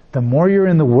now, the more you're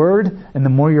in the Word and the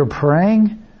more you're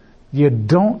praying, you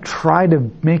don't try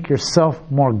to make yourself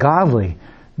more godly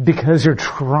because you're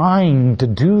trying to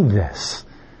do this.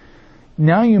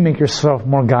 Now you make yourself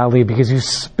more godly because you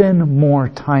spend more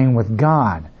time with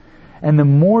God. And the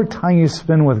more time you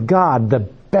spend with God, the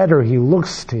better He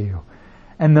looks to you.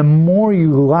 And the more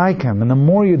you like Him and the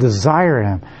more you desire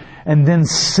Him. And then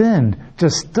sin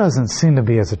just doesn't seem to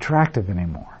be as attractive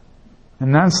anymore.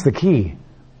 And that's the key.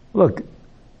 Look,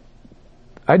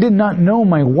 I did not know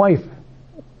my wife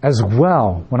as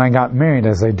well when I got married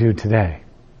as I do today.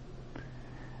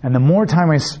 And the more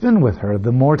time I spend with her,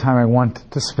 the more time I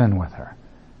want to spend with her.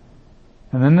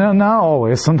 And then not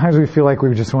always. Sometimes we feel like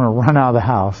we just want to run out of the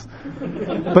house.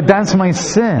 But that's my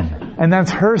sin. And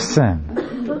that's her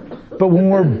sin. But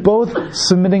when we're both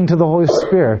submitting to the Holy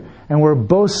Spirit and we're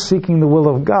both seeking the will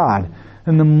of God,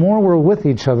 then the more we're with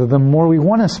each other, the more we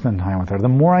want to spend time with her. The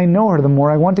more I know her, the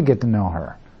more I want to get to know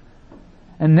her.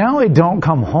 And now I don't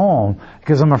come home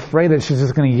because I'm afraid that she's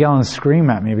just going to yell and scream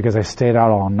at me because I stayed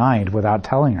out all night without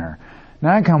telling her.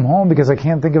 Now I come home because I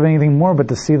can't think of anything more but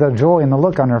to see the joy and the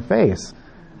look on her face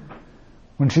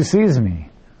when she sees me.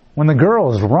 When the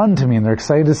girls run to me and they're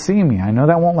excited to see me. I know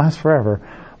that won't last forever,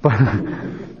 but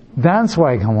that's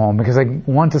why I come home, because I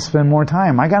want to spend more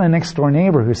time. I got a next door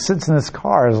neighbor who sits in his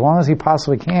car as long as he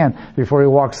possibly can before he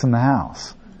walks in the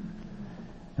house.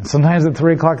 And sometimes at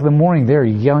 3 o'clock in the morning, they're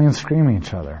yelling and screaming at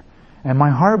each other. And my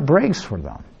heart breaks for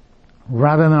them,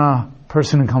 rather than a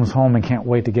person who comes home and can't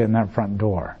wait to get in that front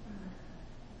door.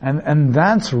 And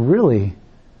that's really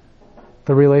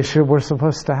the relationship we're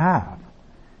supposed to have.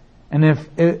 And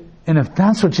if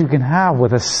that's what you can have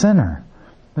with a sinner,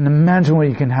 then imagine what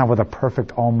you can have with a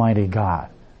perfect, almighty God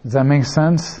Does that make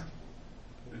sense?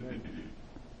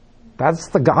 That's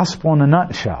the gospel in a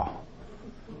nutshell.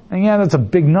 And yeah, that's a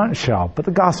big nutshell, but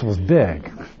the gospel's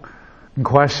big. And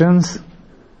questions?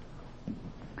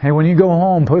 Hey, when you go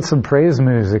home, put some praise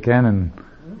music in and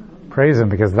praise Him,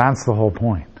 because that's the whole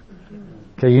point.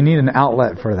 Okay, you need an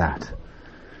outlet for that.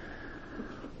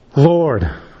 Lord,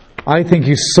 I thank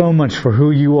You so much for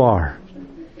who You are.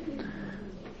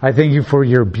 I thank You for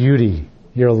Your beauty,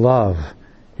 Your love,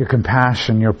 Your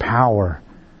compassion, Your power,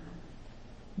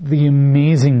 the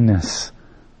amazingness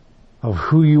of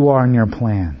who You are and Your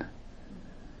plan.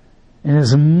 And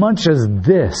as much as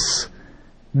this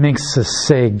makes us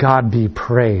say, God be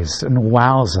praised, and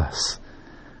wows us,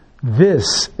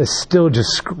 this is still just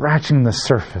scratching the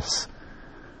surface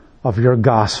of Your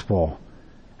gospel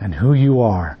and who You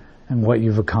are and what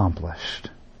You've accomplished.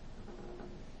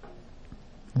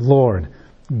 Lord,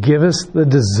 give us the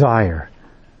desire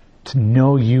to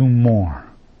know You more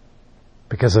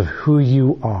because of who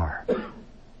You are.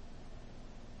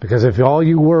 Because if all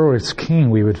You were was King,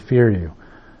 we would fear You.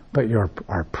 But You're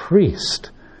our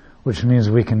priest, which means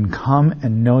we can come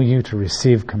and know You to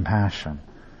receive compassion.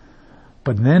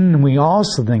 But then we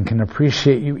also then can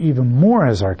appreciate You even more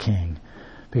as our King,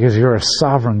 because You're a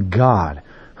sovereign God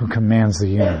who commands the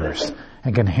universe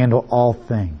and can handle all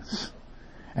things.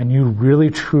 And You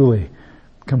really truly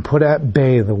can put at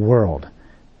bay the world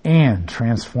and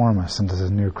transform us into a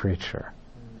new creature.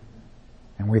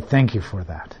 And we thank You for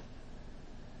that.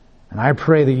 And I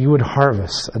pray that You would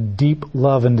harvest a deep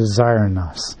love and desire in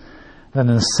us, that in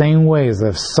the same ways that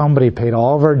if somebody paid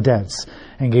all of our debts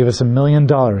and gave us $1 million,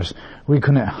 we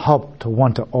couldn't help to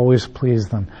want to always please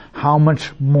them. How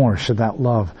much more should that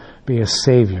love be a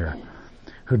Savior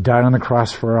who died on the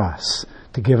cross for us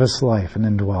to give us life and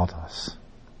indwelt us?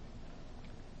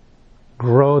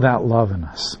 Grow that love in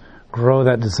us. Grow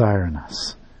that desire in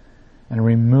us. And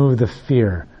remove the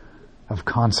fear of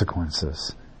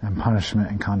consequences and punishment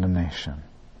and condemnation.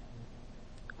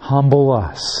 Humble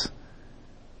us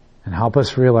and help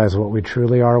us realize what we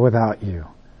truly are without You,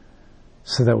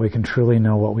 so that we can truly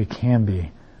know what we can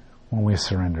be when we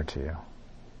surrender to You.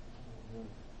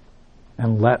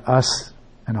 And let us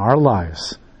in our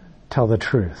lives tell the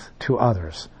truth to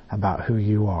others about who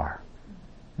You are.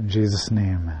 In Jesus'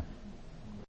 name, amen.